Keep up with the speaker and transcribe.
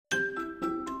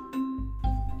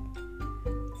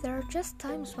There are just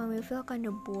times when we feel kind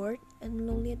of bored and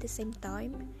lonely at the same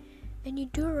time, and you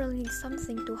do really need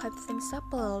something to hype things up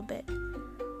a little bit.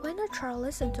 Why not try to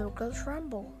listen to a girl's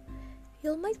ramble?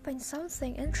 You might find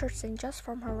something interesting just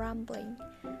from her rambling.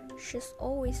 She's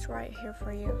always right here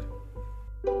for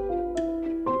you.